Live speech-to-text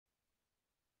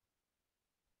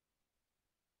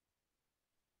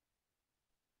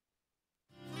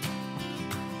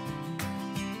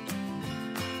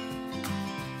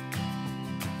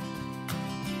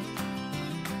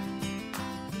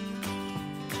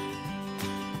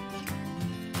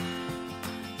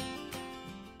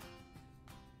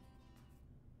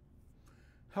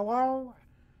Hello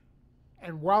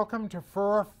and welcome to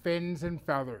Fur, Fins, and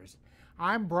Feathers.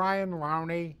 I'm Brian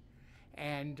Lowney,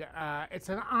 and it's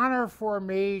an honor for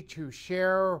me to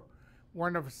share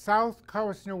one of South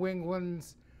Coast New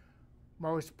England's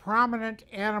most prominent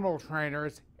animal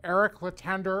trainers, Eric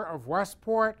Letendre of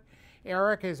Westport.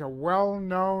 Eric is a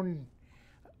well-known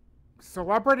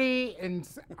celebrity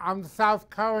on the South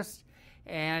Coast,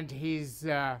 and he's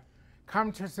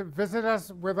come to visit us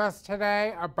with us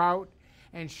today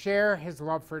and share his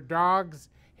love for dogs,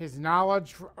 his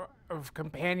knowledge of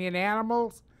companion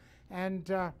animals.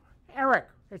 And Eric,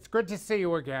 it's good to see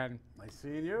you again. Nice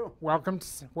seeing you. Welcome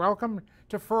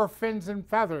to Fur, Fins, and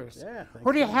Feathers. Yeah.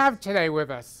 Who do you have today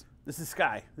with us? This is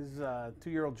Sky. This is a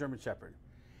 2-year-old German Shepherd.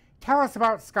 Tell us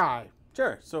about Sky.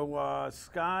 Sure. So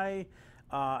Sky,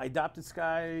 I adopted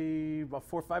Sky about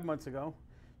 4 or 5 months ago.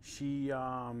 She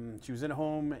was in a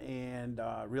home, and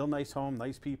real nice home,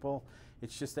 nice people.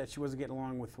 It's just that she wasn't getting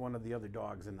along with one of the other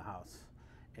dogs in the house.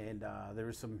 And there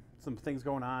was some things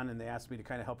going on, and they asked me to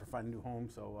kind of help her find a new home.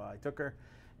 So I took her,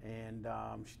 and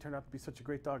she turned out to be such a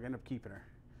great dog. I ended up keeping her.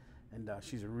 And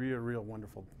she's a real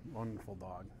wonderful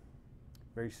dog.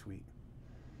 Very sweet.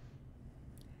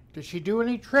 Does she do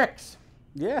any tricks?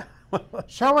 Yeah.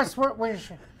 Show us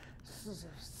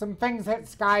some things that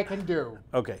Sky can do.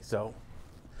 Okay, so.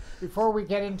 Before we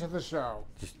get into the show.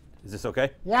 Is this okay?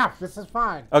 Yeah, this is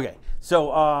fine. Okay, so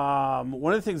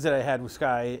one of the things that I had with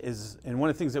Sky is, and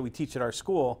one of the things that we teach at our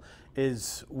school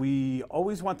is we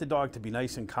always want the dog to be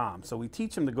nice and calm. So we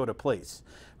teach him to go to place.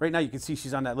 Right now you can see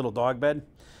she's on that little dog bed.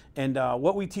 And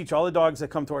what we teach all the dogs that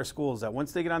come to our school is that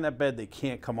once they get on that bed, they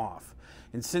can't come off.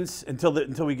 And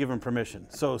until we give them permission.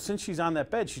 So since she's on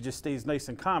that bed, she just stays nice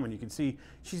and calm. And you can see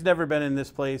she's never been in this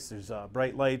place. There's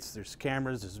bright lights, there's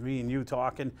cameras, there's me and you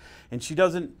talking. And she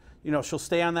doesn't, she'll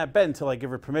stay on that bed until I give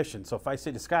her permission. So if I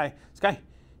say to Sky, Sky,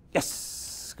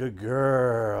 yes, good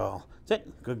girl. That's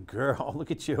it, good girl,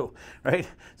 look at you, right?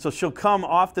 So she'll come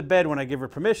off the bed when I give her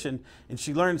permission, and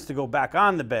she learns to go back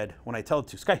on the bed when I tell her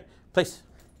to. Sky, place.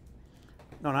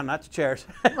 No, not the chairs.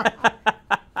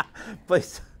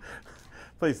 Place.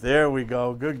 Place, there we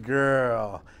go, good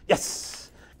girl. Yes,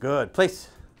 good, place.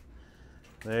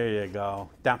 There you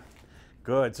go, down.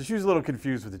 Good, so she was a little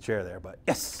confused with the chair there, but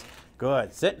yes,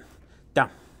 good. Sit, down,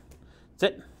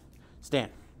 sit, stand,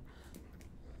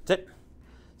 sit,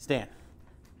 stand,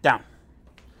 down,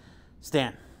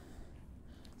 stand,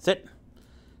 sit,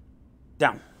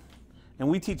 down. And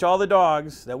we teach all the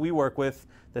dogs that we work with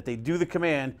that they do the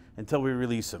command until we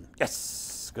release them.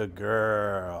 Yes, good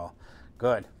girl.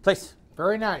 Good, place.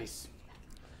 Very nice.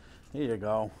 Here you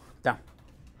go, down.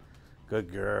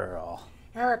 Good girl.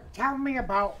 Eric, tell me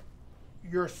about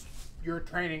your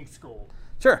training school.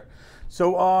 Sure.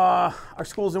 So our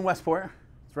school's in Westport.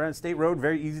 It's right on State Road,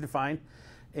 very easy to find.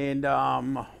 And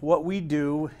what we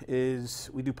do is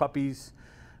we do puppies,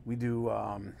 we do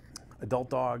adult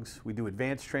dogs, we do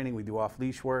advanced training, we do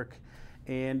off-leash work.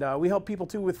 And we help people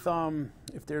too with,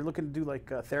 if they're looking to do like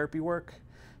therapy work,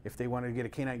 if they want to get a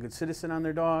canine good citizen on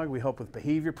their dog, we help with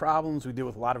behavior problems. We deal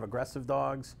with a lot of aggressive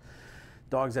dogs,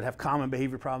 dogs that have common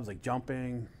behavior problems like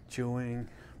jumping, chewing,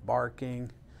 barking,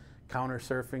 counter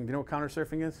surfing. Do you know what counter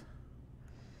surfing is?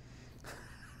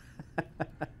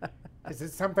 Is it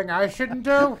something I shouldn't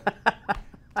do?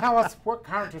 Tell us what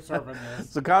counter surfing is.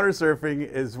 So counter surfing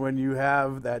is when you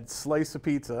have that slice of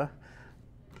pizza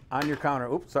on your counter,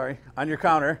 on your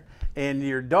counter, and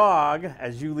your dog,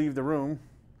 as you leave the room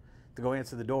to go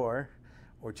answer the door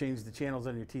or change the channels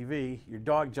on your TV, your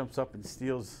dog jumps up and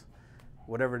steals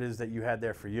whatever it is that you had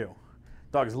there for you.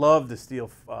 Dogs love to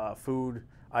steal food,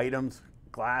 items,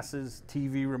 glasses,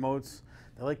 TV remotes.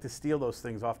 They like to steal those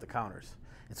things off the counters.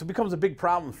 And so it becomes a big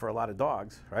problem for a lot of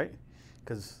dogs, right?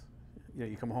 Because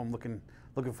you come home looking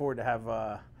forward to have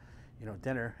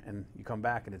dinner, and you come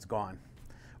back and it's gone.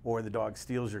 Or the dog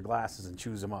steals your glasses and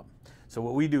chews them up. So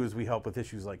what we do is we help with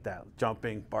issues like that: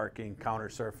 jumping, barking, counter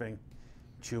surfing,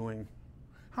 chewing.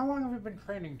 How long have you been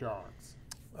training dogs?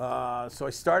 So I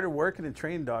started working and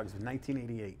training dogs in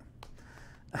 1988.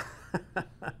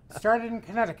 Started in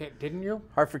Connecticut, didn't you?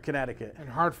 Hartford, Connecticut. In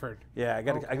Hartford. Yeah, I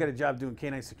got a job doing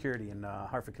canine security in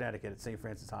Hartford, Connecticut at St.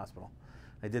 Francis Hospital.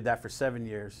 I did that for 7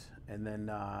 years, and then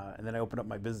I opened up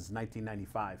my business in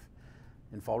 1995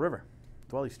 in Fall River,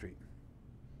 Dwelly Street.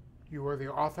 You were the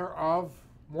author of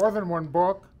more than one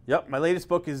book. Yep, my latest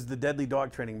book is The Deadly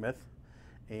Dog Training Myth,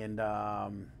 and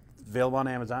it's available on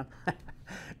Amazon.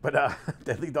 But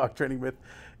Deadly Dog Training Myth,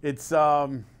 it's a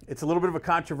little bit of a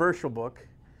controversial book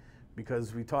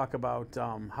because we talk about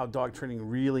how dog training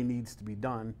really needs to be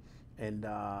done, and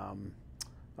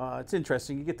it's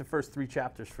interesting. You get the first 3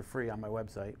 chapters for free on my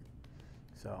website.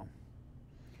 So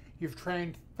you've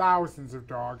trained thousands of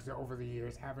dogs over the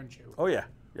years, haven't you? Oh yeah,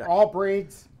 yeah. All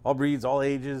breeds? All breeds, all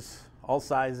ages, all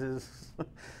sizes.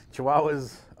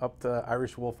 Chihuahuas up to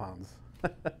Irish Wolfhounds.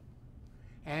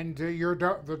 And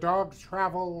the dogs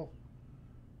travel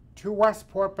to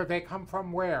Westport, but they come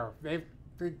from where? They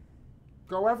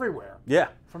go everywhere. Yeah.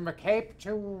 From the Cape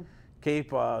to...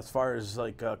 Cape, as far as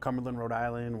like Cumberland, Rhode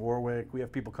Island, Warwick. We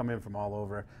have people come in from all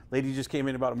over. Lady just came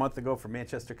in about a month ago from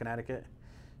Manchester, Connecticut.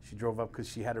 She drove up because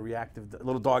she had a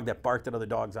little dog that barked at other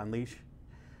dogs on leash.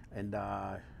 And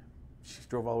she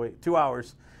drove all the way 2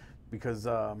 hours because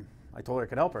I told her I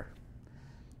could help her.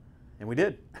 And we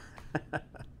did.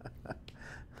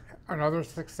 Another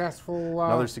successful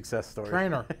Another success story.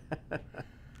 Trainer.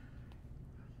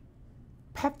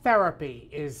 Pet therapy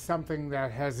is something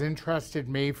that has interested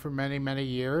me for many, many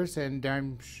years, and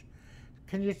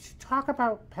can you talk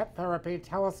about pet therapy?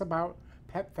 Tell us about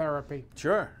pet therapy.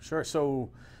 Sure, sure. So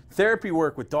therapy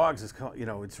work with dogs is, you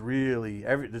know, it's really,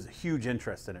 there's a huge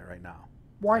interest in it right now.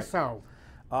 Why right? so?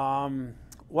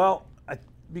 Well,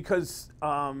 because, you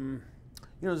know,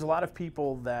 there's a lot of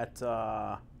people that,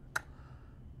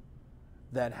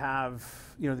 that have,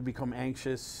 you know, they become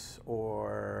anxious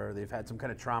or they've had some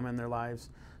kind of trauma in their lives.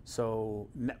 So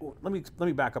let me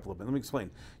back up a little bit. Let me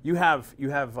explain. You have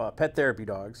pet therapy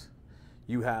dogs,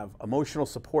 you have emotional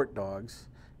support dogs,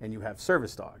 and you have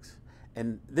service dogs.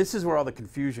 And this is where all the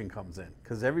confusion comes in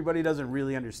because everybody doesn't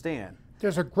really understand.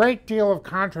 There's a great deal of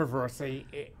controversy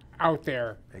out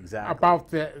there about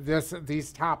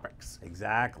these topics.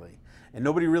 Exactly. And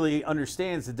nobody really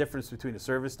understands the difference between a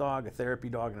service dog, a therapy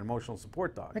dog, and an emotional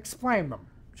support dog. Explain them.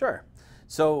 Sure.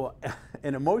 So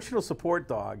an emotional support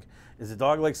dog is a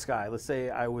dog like Sky. Let's say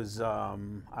I was, I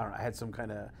don't know, I had some kind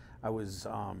of, I was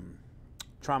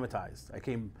traumatized. I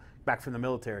came back from the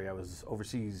military. I was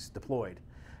overseas deployed,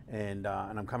 and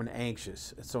I'm coming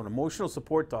anxious. So an emotional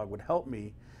support dog would help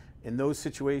me in those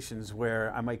situations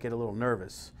where I might get a little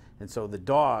nervous. And so the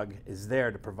dog is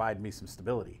there to provide me some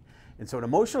stability. And so an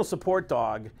emotional support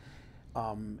dog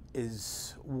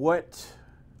is what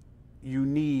you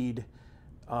need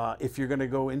if you're going to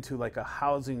go into like a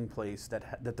housing place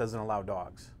that doesn't allow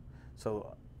dogs.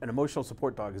 So an emotional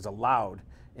support dog is allowed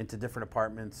into different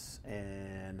apartments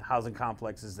and housing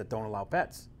complexes that don't allow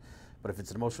pets. But if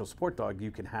it's an emotional support dog, you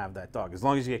can have that dog as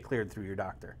long as you get cleared through your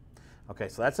doctor. Okay,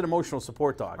 so that's an emotional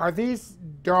support dog. Are these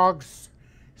dogs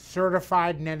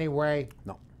certified in any way?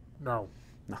 No. No.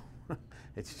 No.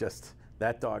 It's just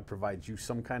that dog provides you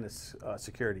some kind of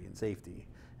security and safety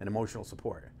and emotional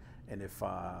support. And if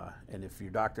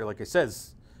your doctor, like I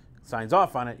says, signs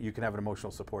off on it, you can have an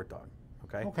emotional support dog.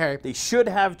 Okay. Okay. They should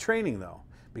have training though,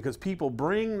 because people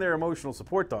bring their emotional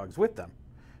support dogs with them,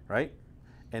 right?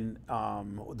 And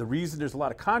the reason there's a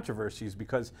lot of controversy is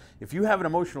because if you have an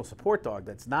emotional support dog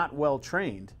that's not well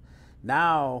trained,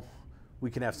 now we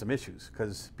can have some issues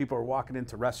because people are walking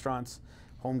into restaurants,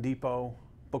 Home Depot,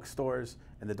 bookstores,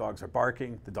 and the dogs are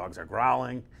barking, the dogs are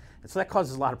growling, and so that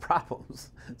causes a lot of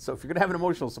problems. So if you're gonna have an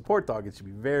emotional support dog, it should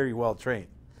be very well trained,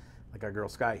 like our girl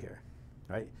Sky here,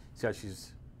 right? See how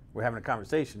we're having a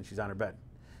conversation, she's on her bed.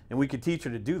 And we could teach her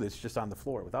to do this just on the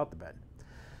floor without the bed.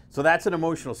 So that's an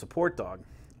emotional support dog.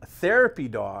 A therapy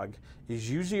dog is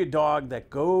usually a dog that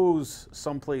goes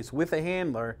someplace with a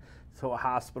handler to a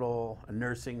hospital, a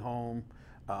nursing home.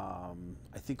 I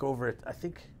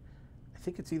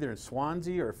think it's either in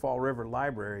Swansea or Fall River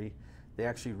Library. They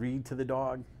actually read to the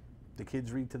dog. The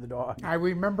kids read to the dog. I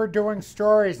remember doing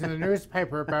stories in the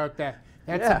newspaper about that.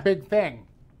 That's a big thing.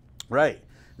 Right.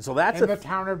 And so that's in the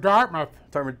town of Dartmouth.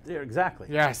 Yeah, exactly.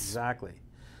 Yes. Exactly.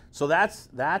 So that's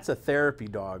a therapy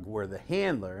dog where the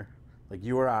handler, like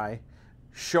you or I,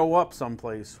 show up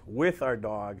someplace with our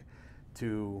dog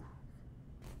to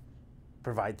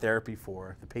provide therapy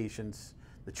for the patients,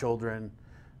 the children,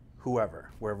 whoever,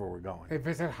 wherever we're going. They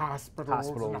visit hospitals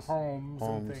and homes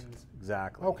and things.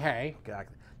 Exactly. Okay.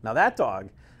 Exactly. Now that dog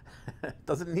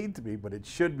doesn't need to be, but it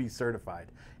should be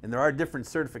certified. And there are different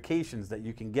certifications that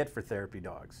you can get for therapy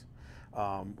dogs.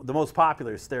 The most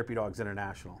popular is Therapy Dogs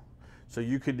International. So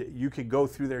you could go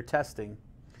through their testing.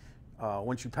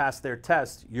 Once you pass their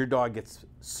test, your dog gets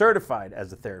certified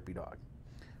as a therapy dog.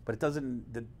 But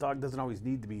the dog doesn't always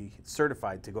need to be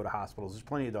certified to go to hospitals. There's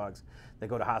plenty of dogs that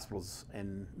go to hospitals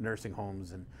and nursing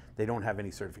homes and they don't have any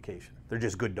certification. They're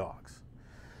just good dogs.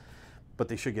 But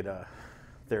they should get a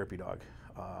therapy dog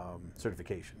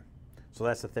certification. So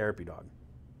that's a therapy dog.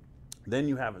 Then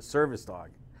you have a service dog.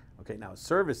 Okay, now a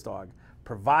service dog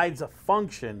provides a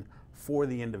function for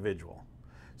the individual.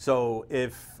 So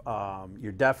if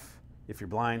you're deaf, if you're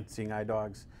blind, seeing eye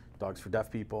dogs, dogs for deaf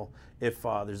people, if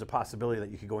there's a possibility that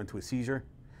you could go into a seizure,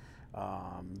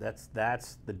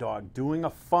 That's the dog doing a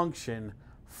function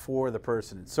for the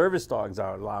person. And service dogs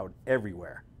are allowed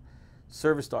everywhere.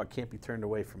 Service dog can't be turned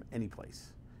away from any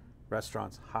place.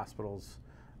 Restaurants, hospitals,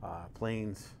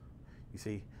 planes, you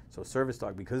see. So service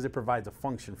dog, because it provides a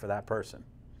function for that person,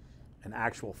 an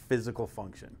actual physical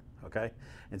function, okay?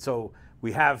 And so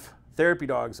we have therapy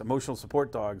dogs, emotional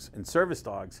support dogs, and service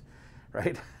dogs,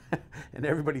 right? And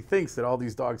everybody thinks that all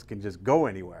these dogs can just go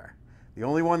anywhere. The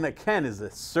only one that can is a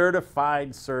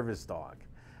certified service dog.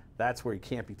 That's where he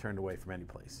can't be turned away from any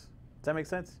place. Does that make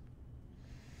sense?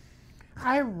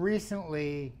 I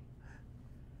recently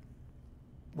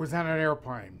was on an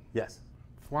airplane. Yes.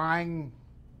 Flying.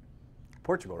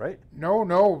 Portugal, right?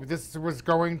 No, this was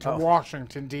going to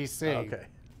Washington, D.C. Okay.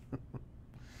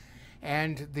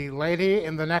 And the lady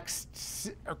in the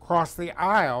next, across the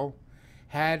aisle,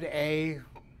 had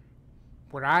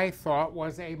what I thought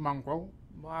was a mongrel,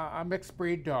 a mixed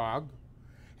breed dog.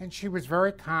 And she was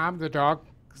very calm. The dog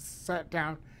sat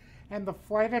down. And the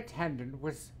flight attendant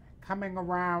was coming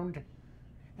around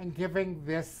and giving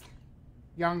this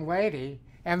young lady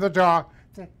and the dog,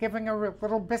 giving her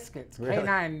little biscuits, really?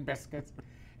 canine biscuits.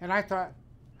 And I thought,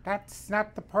 that's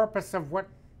not the purpose of what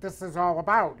this is all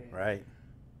about. Right.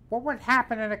 What would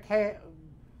happen in a case?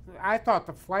 I thought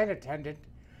the flight attendant,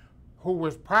 who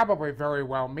was probably very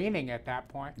well-meaning at that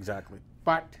point. Exactly.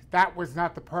 But that was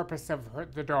not the purpose of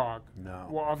the dog.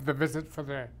 No. Of the visit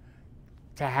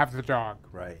to have the dog.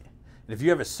 Right. And if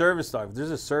you have a service dog, if there's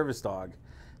a service dog,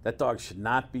 that dog should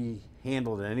not be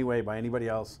handled in any way by anybody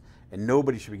else, and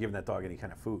nobody should be giving that dog any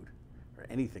kind of food or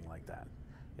anything like that.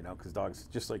 You know, because dogs,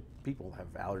 just like people, have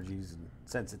allergies and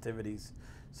sensitivities,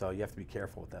 so you have to be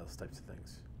careful with those types of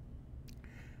things.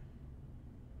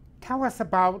 Tell us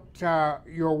about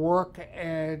your work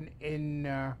in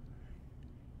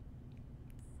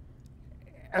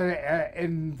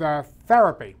the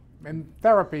therapy. And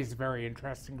therapy is a very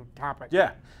interesting topic.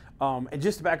 Yeah. And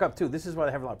just to back up, too, this is why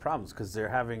they have a lot of problems, because they're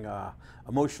having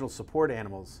emotional support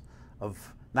animals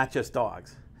of not just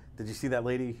dogs. Did you see that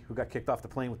lady who got kicked off the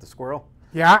plane with the squirrel?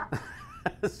 Yeah.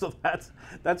 So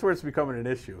that's where it's becoming an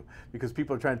issue, because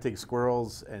people are trying to take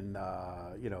squirrels and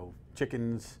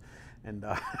chickens and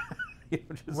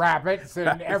just rabbits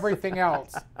and everything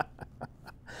else.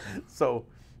 So,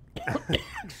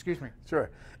 excuse me. Sure.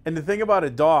 And the thing about a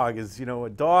dog is, a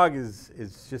dog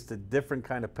is just a different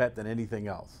kind of pet than anything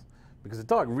else, because a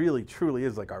dog really truly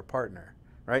is like our partner,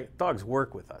 right? Dogs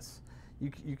work with us.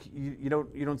 You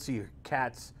don't see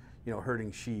cats,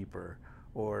 herding sheep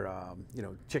or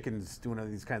chickens doing all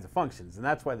these kinds of functions, and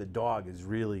that's why the dog is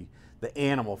really the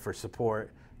animal for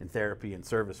support and therapy and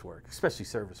service work, especially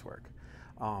service work.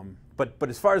 But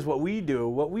as far as what we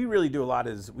really do a lot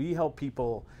is we help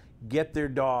people get their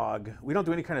dog. We don't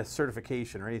do any kind of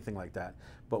certification or anything like that,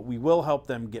 but we will help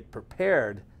them get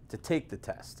prepared to take the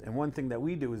test. And one thing that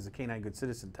we do is the Canine Good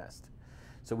Citizen test.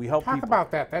 So we help people. Talk about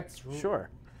that. That's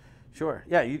Sure.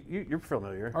 Yeah, you're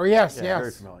familiar. Oh yes, yeah, yes.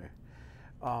 Very familiar.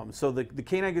 So the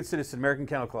Canine Good Citizen American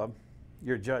Kennel Club,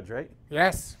 you're a judge, right?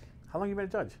 Yes. How long have you been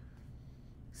a judge?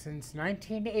 Since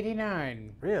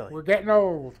 1989. Really? We're getting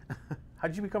old. How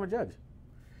did you become a judge?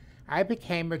 I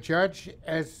became a judge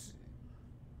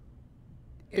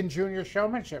in junior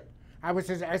showmanship. I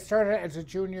started as a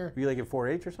junior. Were you like in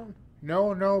 4-H or something?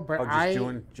 No, but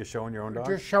just showing your own dogs?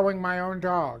 Just showing my own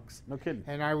dogs. No kidding.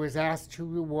 And I was asked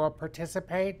to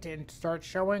participate and start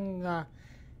showing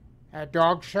at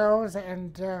dog shows,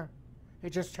 and it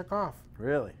just took off.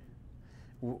 Really?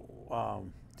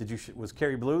 Was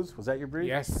Kerry Blues? Was that your breed?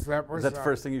 Yes, that was. Was that the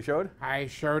first thing you showed? I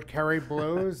showed Kerry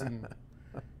Blues, and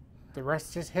the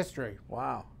rest is history.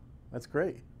 Wow, that's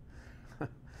great.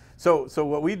 So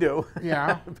what we do,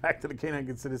 yeah, back to the Canine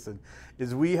Good Citizen,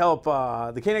 is we help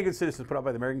the Canine Good Citizen put out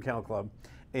by the American Kennel Club,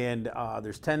 and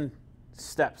there's 10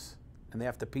 steps, and they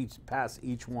have to pass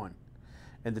each one.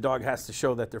 And the dog has to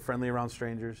show that they're friendly around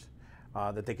strangers,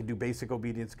 that they can do basic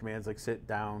obedience commands like sit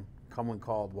down, come when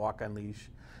called, walk on leash.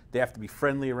 They have to be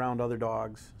friendly around other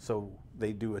dogs, so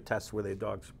they do a test where the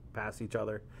dogs pass each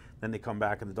other. Then they come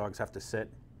back and the dogs have to sit.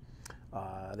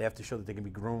 They have to show that they can be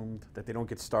groomed, that they don't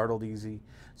get startled easy.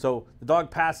 So the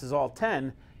dog passes all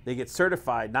 10, they get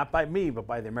certified, not by me, but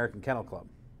by the American Kennel Club.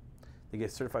 They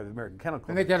get certified with the American Kennel Club.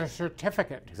 And they get a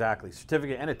certificate. Exactly,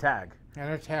 certificate and a tag.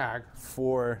 And a tag.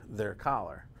 For their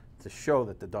collar, to show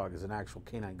that the dog is an actual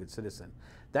Canine Good Citizen.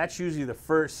 That's usually the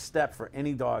first step for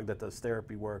any dog that does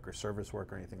therapy work or service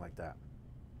work or anything like that.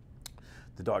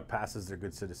 The dog passes their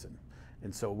Good Citizen.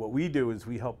 And so what we do is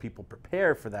we help people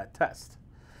prepare for that test.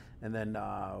 And then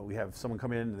we have someone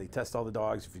come in and they test all the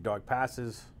dogs. If your dog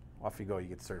passes, off you go, you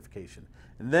get the certification.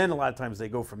 And then a lot of times they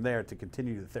go from there to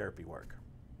continue the therapy work.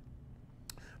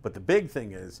 But the big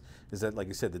thing is that, like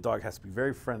you said, the dog has to be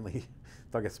very friendly.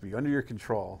 The dog has to be under your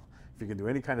control. If you can do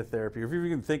any kind of therapy, or if you're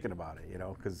even thinking about it, you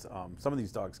know, because some of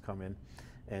these dogs come in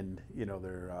and, you know,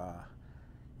 they're,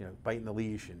 you know, biting the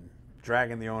leash and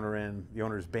dragging the owner in. The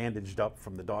owner's bandaged up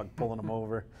from the dog pulling them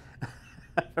over.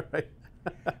 Right?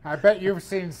 I bet you've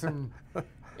seen some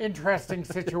interesting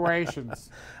situations.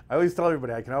 I always tell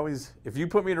everybody, I can always, if you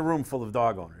put me in a room full of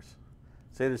dog owners,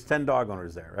 say there's 10 dog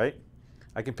owners there, right?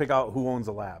 I can pick out who owns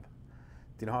a lab.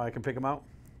 Do you know how I can pick them out?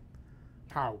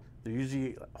 How? They're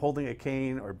usually holding a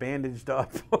cane or bandaged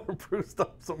up or bruised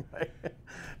up some way.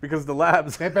 Because the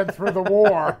labs... They've been through the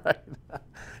war. Right.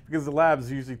 Because the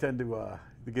labs usually tend to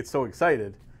get so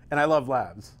excited. And I love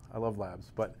labs. I love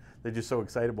labs. But they're just so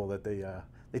excitable that they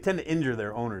tend to injure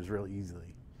their owners really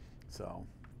easily. So,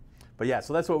 but yeah,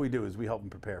 so that's what we do, is we help them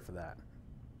prepare for that.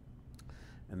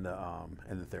 And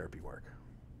the therapy work.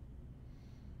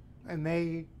 And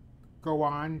they go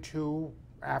on to,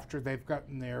 after they've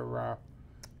gotten their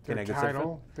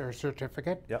title, their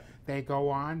certificate, yep. They go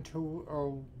on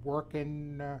to work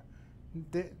in,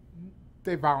 they're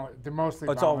mostly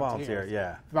it's all volunteer,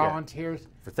 yeah. Volunteers. Yeah.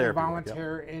 For therapy They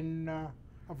volunteer work, yep. in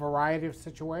a variety of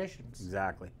situations.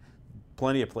 Exactly.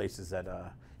 Plenty of places that,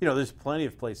 you know, there's plenty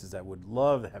of places that would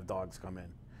love to have dogs come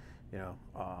in. You know,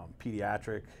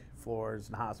 pediatric floors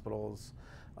and hospitals,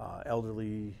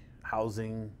 elderly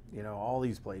housing, you know, all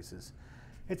these places.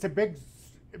 It's a big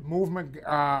movement.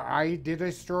 I did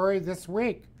a story this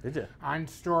week. Did you? On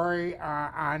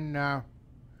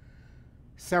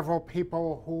several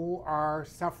people who are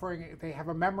suffering. They have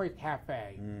a memory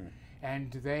cafe,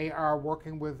 and they are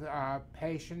working with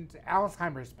patients,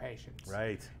 Alzheimer's patients,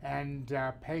 right, and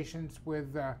patients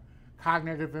with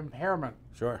cognitive impairment.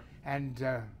 Sure. And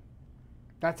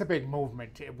that's a big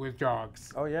movement with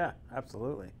dogs. Oh yeah,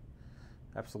 absolutely,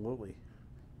 absolutely.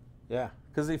 Yeah,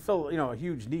 because they fill, you know, a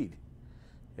huge need.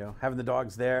 You know, having the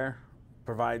dogs there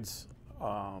provides, you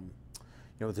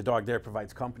know, with the dog there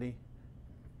provides company.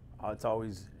 It's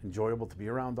always enjoyable to be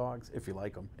around dogs if you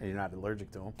like them and you're not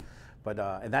allergic to them. But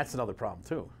and that's another problem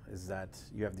too, is that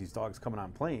you have these dogs coming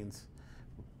on planes,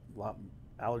 a lot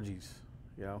of allergies.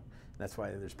 You know, and that's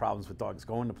why there's problems with dogs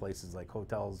going to places like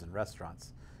hotels and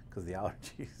restaurants, because of the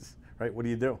allergies. Right? What do?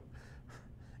 You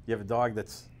have a dog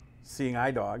that's seeing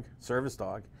eye dog, service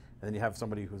dog, and then you have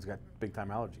somebody who's got big time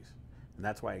allergies. And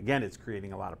that's why, again, it's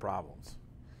creating a lot of problems.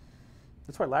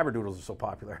 That's why Labradoodles are so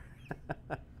popular.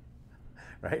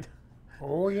 Right?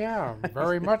 Oh yeah,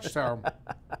 very much so.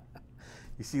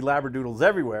 You see Labradoodles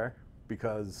everywhere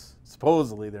because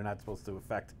supposedly they're not supposed to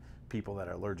affect people that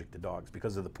are allergic to dogs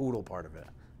because of the poodle part of it,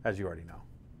 as you already know.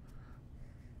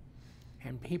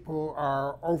 And people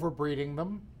are overbreeding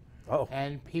them. Oh.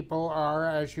 And people are,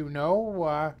 as you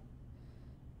know,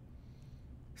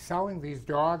 selling these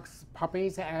dogs,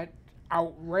 puppies, at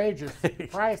outrageous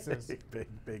prices.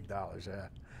 Big dollars, yeah.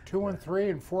 $2,000 and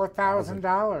 $3,000 and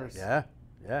 $4,000. Yeah,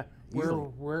 yeah.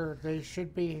 Where they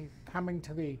should be coming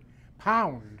to the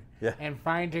pound, yeah, and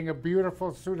finding a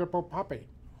beautiful, suitable puppy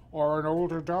or an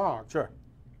older dog. Sure.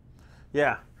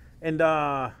 Yeah, and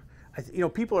you know,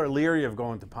 people are leery of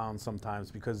going to pounds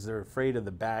sometimes because they're afraid of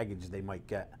the baggage they might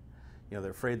get. You know,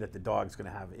 they're afraid that the dog's going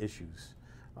to have issues,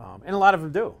 and a lot of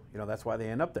them do. You know, that's why they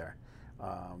end up there.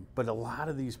 But a lot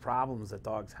of these problems that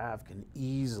dogs have can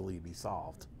easily be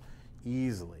solved,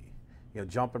 easily. You know,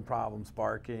 jumping problems,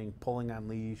 barking, pulling on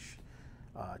leash,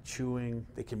 chewing,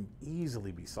 they can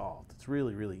easily be solved. It's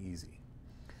really, really easy.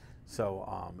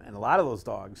 So, and a lot of those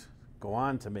dogs go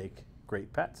on to make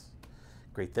great pets,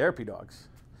 great therapy dogs,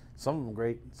 some of them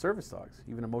great service dogs,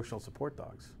 even emotional support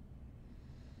dogs.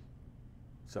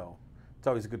 So, it's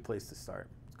always a good place to start,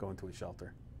 going to a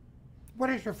shelter. What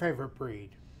is your favorite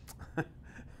breed?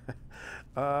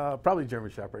 Probably German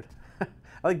Shepherd.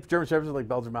 I like German Shepherds, I like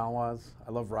Belgian Malinois.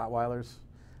 I love Rottweilers.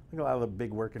 I think a lot of the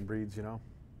big working breeds, you know.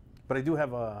 But I do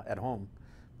have at home,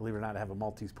 believe it or not, I have a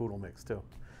Maltese Poodle mix too.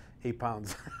 8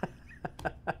 pounds.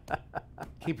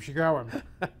 Keeps you going.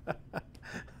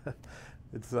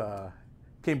 It's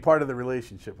became part of the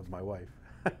relationship with my wife.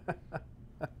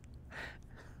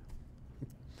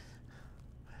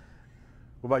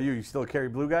 What about you? You still a Kerry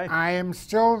Blue guy? I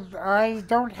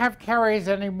don't have Kerrys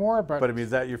anymore, but... But I mean,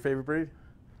 is that your favorite breed?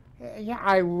 Yeah,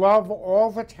 I love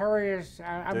all the terriers.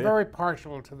 I'm very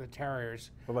partial to the terriers.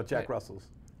 What about Jack Russells?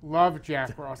 Love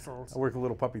Jack Russells. I worked a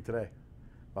little puppy today,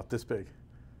 about this big.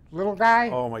 Little guy?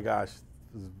 Oh my gosh,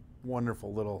 this is a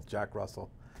wonderful little Jack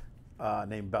Russell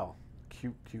named Belle.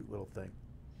 Cute, cute little thing.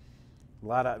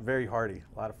 Very hardy,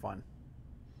 a lot of fun.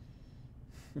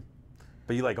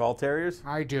 But you like all terriers?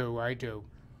 I do.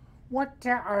 What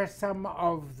are some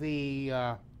of the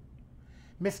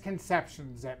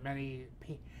misconceptions that many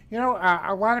people,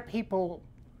 a lot of people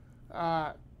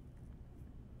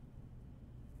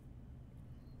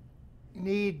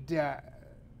need, they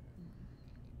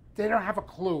don't have a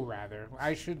clue, rather.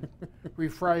 I should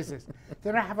rephrase this.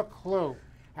 They don't have a clue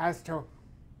as to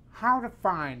how to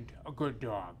find a good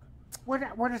dog. What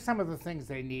are some of the things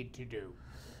they need to do?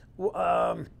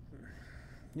 Well,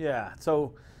 yeah.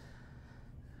 So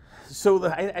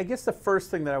I guess the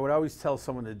first thing that I would always tell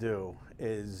someone to do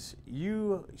is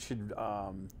you should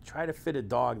try to fit a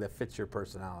dog that fits your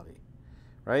personality,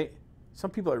 right?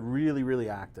 Some people are really, really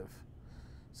active.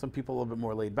 Some people a little bit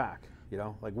more laid back.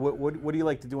 Like what do you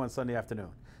like to do on Sunday afternoon?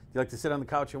 Do you like to sit on the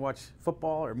couch and watch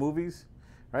football or movies,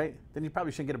 right? Then you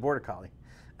probably shouldn't get a border collie,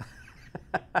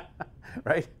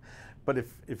 right? But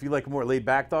if you like a more laid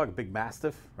back dog, a big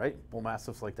mastiff, right? Bull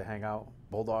mastiffs like to hang out.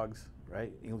 Bulldogs,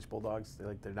 right? English bulldogs,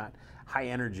 they're not high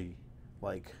energy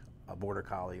like a border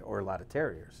collie or a lot of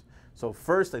terriers. So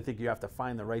first, I think you have to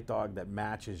find the right dog that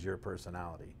matches your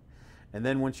personality. And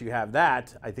then once you have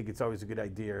that, I think it's always a good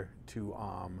idea to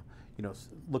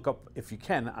look up, if you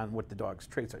can, on what the dog's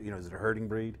traits are. Is it a herding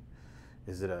breed?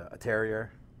 Is it a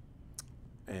terrier?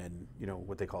 And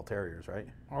what they call terriers, right?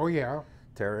 Oh yeah.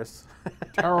 Terrorists.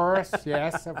 Terrorists,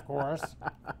 yes, of course.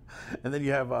 And then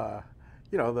you have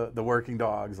the working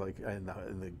dogs, like and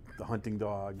the hunting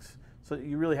dogs. So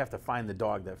you really have to find the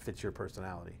dog that fits your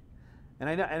personality. And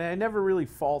I never really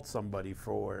fault somebody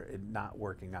for it not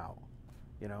working out.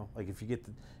 Like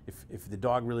if the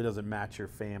dog really doesn't match your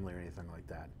family or anything like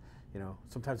that.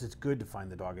 Sometimes it's good to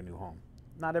find the dog a new home.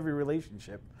 Not every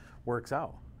relationship works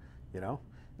out. And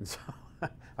so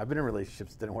I've been in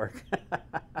relationships that didn't work.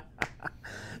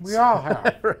 We all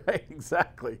have. Right,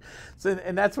 exactly. So,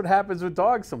 and that's what happens with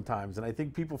dogs sometimes. And I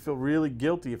think people feel really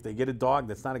guilty if they get a dog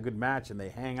that's not a good match and they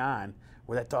hang on,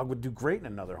 where that dog would do great in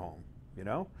another home.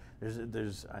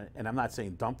 And I'm not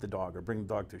saying dump the dog or bring the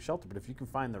dog to a shelter, but if you can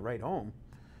find the right home,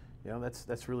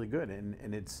 that's really good.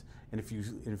 And if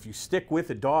you stick with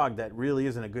a dog that really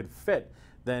isn't a good fit,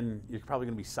 then you're probably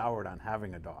going to be soured on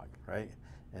having a dog, right?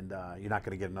 And you're not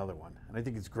going to get another one. And I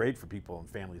think it's great for people and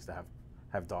families to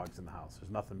have dogs in the house.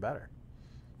 There's nothing better.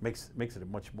 Makes it a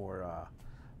much more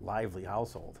lively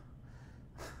household.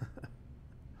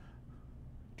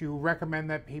 Do you recommend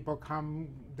that people come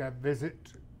that visit,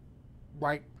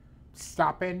 like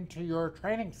stop into your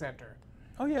training center?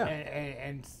 Oh yeah.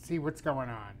 And see what's going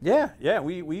on. Yeah.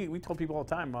 We told people all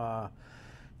the time,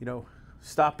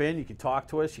 stop in. You can talk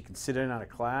to us. You can sit in on a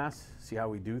class, see how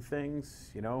we do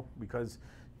things. Because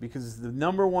the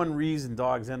number one reason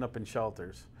dogs end up in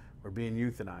shelters or being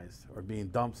euthanized or being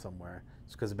dumped somewhere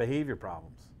is because of behavior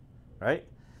problems, right?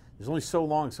 There's only so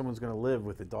long someone's going to live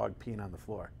with a dog peeing on the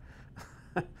floor.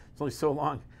 It's only so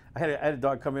long. I had a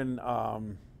dog come in a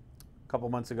couple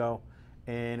months ago,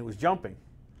 and it was jumping.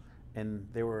 And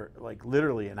they were like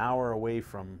literally an hour away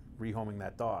from rehoming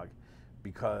that dog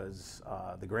because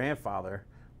the grandfather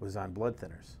was on blood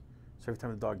thinners. So every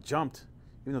time the dog jumped,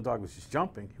 even though the dog was just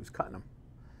jumping, he was cutting him.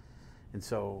 And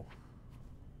so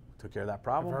took care of that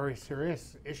problem. A very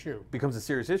serious issue. Becomes a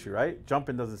serious issue, right?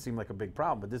 Jumping doesn't seem like a big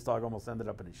problem, but this dog almost ended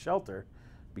up in a shelter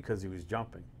because he was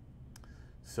jumping.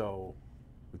 So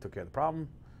we took care of the problem.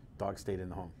 Dog stayed in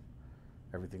the home.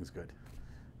 Everything's good.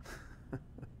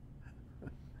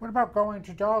 What about going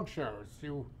to dog shows?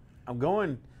 I'm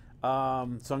going. So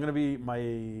I'm going to be.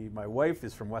 My wife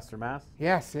is from Western Mass.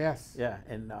 Yes. Yeah,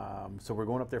 and so we're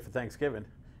going up there for Thanksgiving,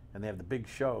 and they have the big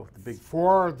show,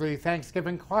 for the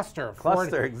Thanksgiving cluster.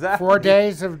 Exactly. 4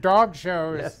 days of dog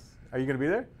shows. Yes. Are you going to be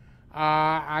there?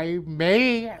 I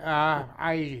may.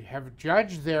 I have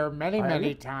judged there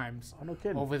many times no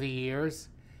kidding. Over the years.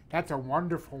 That's a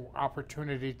wonderful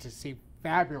opportunity to see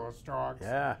fabulous dogs.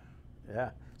 Yeah.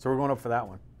 So we're going up for that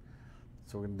one.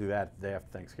 So we're going to do that the day after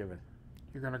Thanksgiving.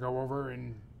 You're going to go over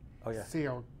and see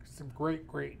some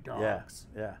great dogs.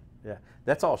 Yeah.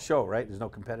 That's all show, right? There's no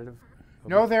competitive?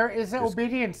 No, there is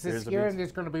obedience this year, and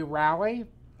there's going to be rally.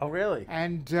 Oh, really?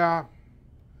 And,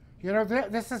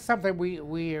 this is something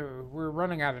we're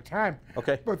running out of time.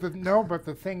 Okay. But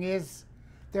the thing is,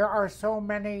 there are so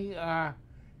many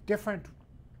different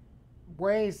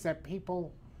ways that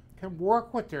people can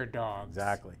work with their dogs.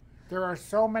 Exactly. There are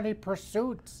so many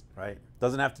pursuits. Right.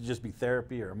 Doesn't have to just be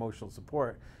therapy or emotional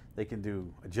support. They can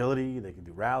do agility, they can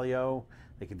do rallyo,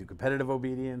 they can do competitive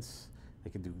obedience, they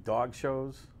can do dog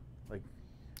shows. Like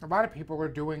a lot of people are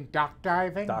doing dock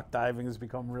diving. Dock diving has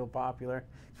become real popular,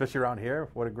 especially around here.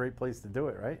 What a great place to do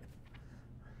it, right?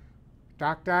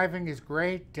 Dock diving is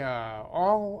great.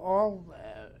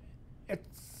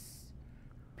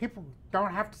 people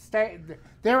don't have to stay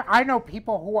there. I know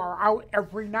people who are out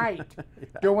every night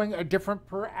doing a different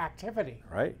activity.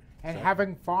 Right. And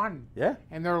having fun. Yeah.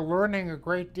 And they're learning a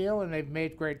great deal, and they've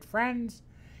made great friends,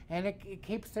 and it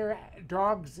keeps their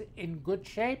dogs in good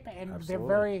shape, and they're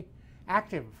very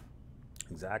active.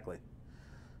 Exactly.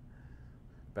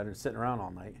 Better than sitting around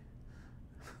all night.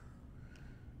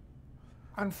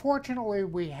 Unfortunately,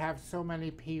 we have so many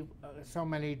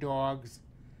dogs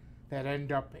that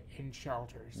end up in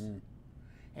shelters,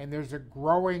 and there's a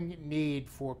growing need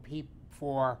for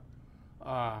people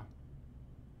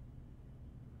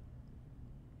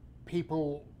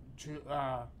to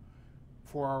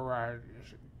for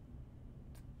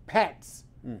pets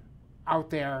out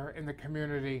there in the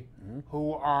community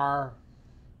who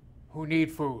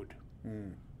need food.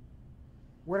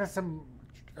 What are some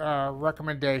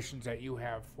recommendations that you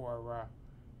have for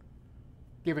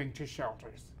giving to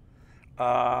shelters?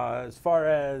 As far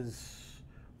as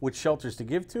which shelters to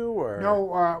give to, or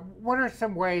no, what are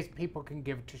some ways people can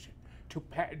give to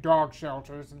dog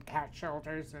shelters and cat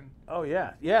shelters? And oh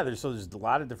yeah, there's a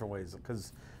lot of different ways,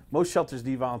 because most shelters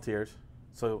need volunteers,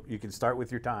 so you can start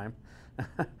with your time.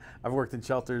 I've worked in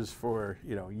shelters for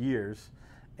years,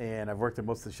 and I've worked in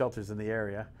most of the shelters in the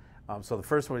area. So the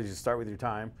first one is you start with your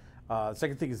time. The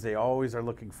second thing is they always are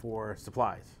looking for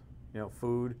supplies,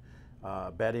 food,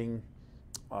 bedding,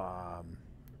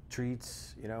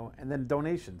 treats, and then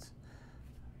donations,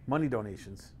 money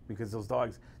donations, because those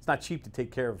dogs, it's not cheap to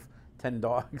take care of 10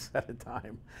 dogs at a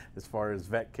time, as far as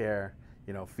vet care,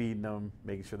 feeding them,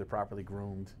 making sure they're properly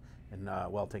groomed and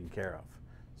well taken care of.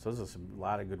 So those are a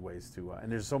lot of good ways to,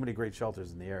 and there's so many great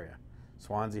shelters in the area.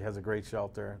 Swansea has a great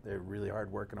shelter. They're really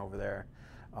hard working over there.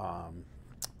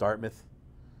 Dartmouth,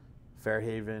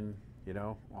 Fairhaven,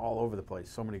 all over the place.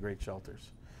 So many great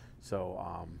shelters.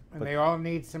 So, and they all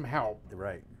need some help.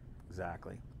 Right,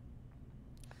 exactly.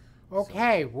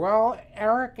 Okay, well,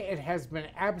 Eric, it has been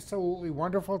absolutely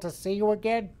wonderful to see you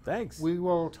again. Thanks. We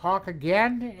will talk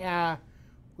again.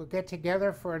 We'll get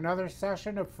together for another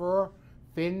session of Fur,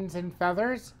 Fins, and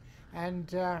Feathers.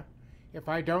 And if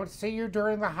I don't see you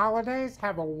during the holidays,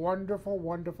 have a wonderful,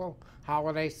 wonderful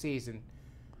holiday season.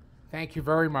 Thank you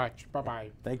very much.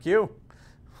 Bye-bye. Thank you.